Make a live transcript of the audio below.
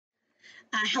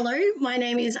Hello, my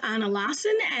name is Anna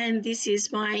Larsen, and this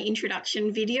is my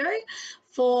introduction video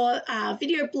for a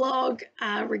video blog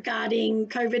regarding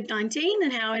COVID-19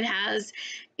 and how it has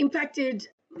impacted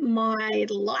my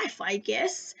life, I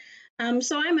guess.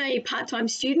 So I'm a part-time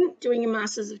student doing a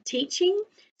Masters of Teaching,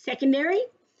 secondary.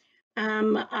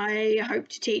 I hope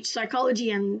to teach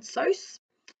psychology and SOS,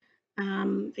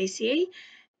 VCE.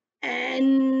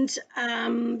 And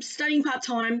studying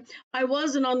part-time. I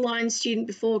was an online student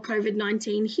before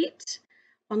COVID-19 hit,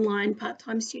 online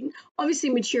part-time student, obviously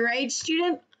mature age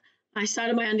student. I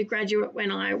started my undergraduate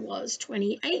when I was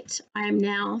 28. I am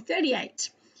now 38.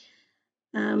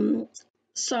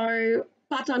 So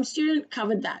part-time student,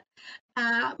 covered that.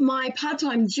 My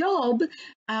part-time job,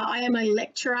 I am a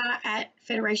lecturer at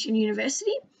Federation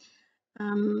University.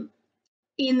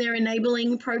 In their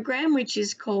enabling program, which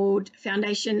is called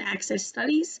Foundation Access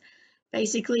Studies.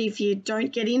 Basically, if you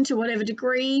don't get into whatever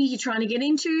degree you're trying to get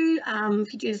into,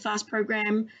 if you do the FAST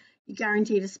program, you're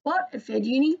guaranteed a spot at Fed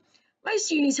Uni. Most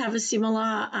unis have a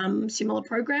similar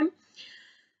program.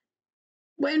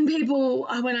 When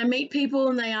I meet people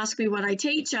and they ask me what I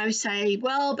teach, I say,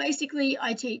 well, basically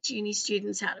I teach uni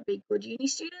students how to be good uni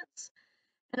students.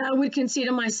 And I would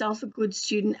consider myself a good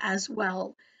student as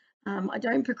well. I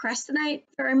don't procrastinate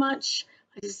very much.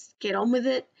 I just get on with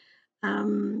it.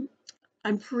 I'm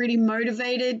pretty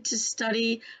motivated to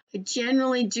study. I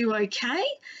generally do okay,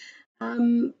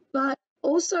 but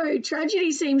also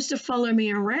tragedy seems to follow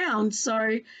me around.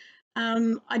 So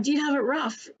I did have it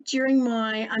rough. During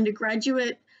my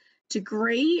undergraduate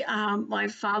degree, my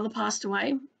father passed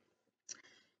away.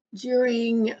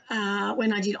 During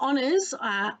when I did honours,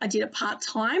 I did it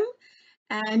part-time,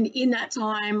 and in that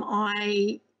time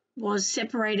I was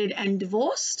separated and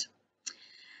divorced.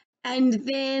 And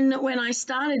then when I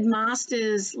started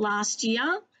masters last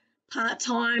year,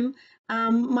 part-time,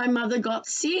 my mother got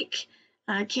sick,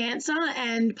 cancer,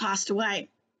 and passed away.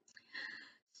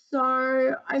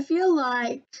 So I feel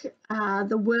like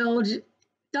the world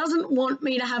doesn't want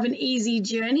me to have an easy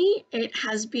journey. It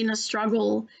has been a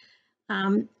struggle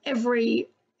every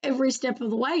step of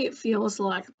the way, it feels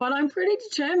like, but I'm pretty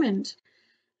determined.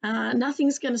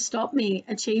 Nothing's going to stop me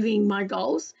achieving my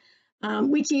goals,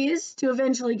 which is to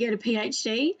eventually get a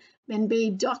PhD and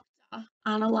be Dr.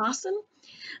 Anna Larsen.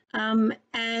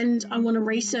 And I want to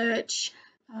research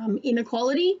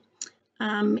inequality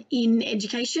in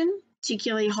education,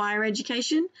 particularly higher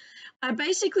education. I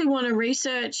basically want to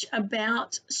research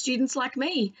about students like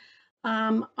me.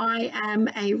 I am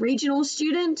a regional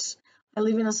student. I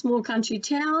live in a small country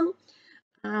town.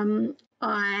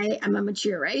 I am a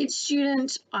mature age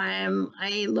student. I am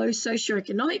a low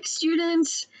socioeconomic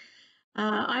student.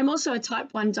 I'm also a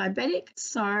type 1 diabetic,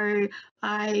 so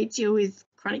I deal with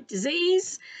chronic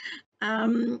disease.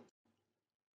 And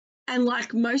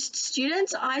like most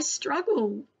students, I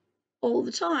struggle all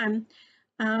the time.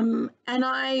 And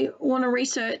I want to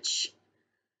research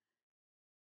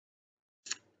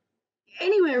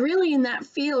anywhere really in that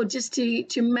field just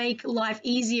to make life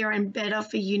easier and better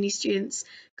for uni students,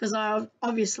 because I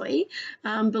obviously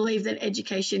believe that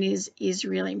education is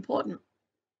really important.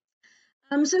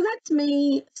 So that's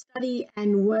me, study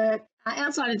and work.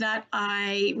 Outside of that,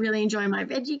 I really enjoy my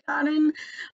veggie garden.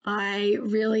 I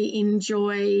really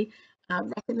enjoy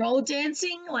rock and roll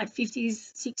dancing, like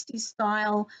 50s, 60s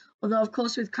style. Although, of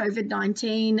course, with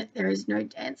COVID-19, there is no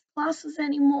dance classes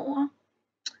anymore.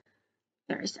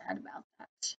 Very sad about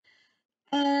that.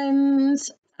 And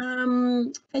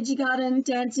veggie garden,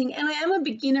 dancing, and I am a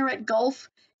beginner at golf.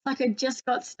 Like I just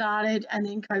got started and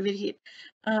then COVID hit.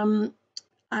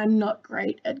 I'm not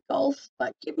great at golf,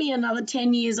 but give me another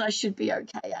 10 years, I should be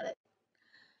okay at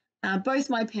it. Both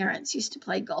my parents used to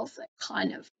play golf. That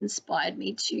kind of inspired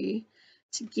me to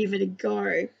give it a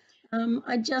go.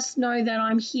 I just know that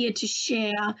I'm here to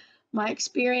share my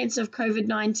experience of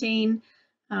COVID-19,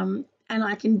 and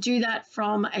I can do that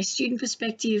from a student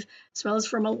perspective as well as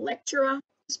from a lecturer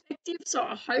perspective. So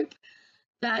I hope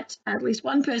that at least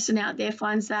one person out there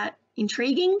finds that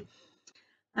intriguing.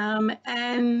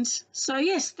 And so,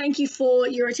 yes, thank you for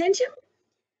your attention.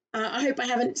 I hope I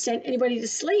haven't sent anybody to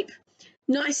sleep.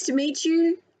 Nice to meet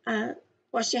you.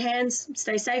 Wash your hands,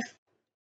 stay safe.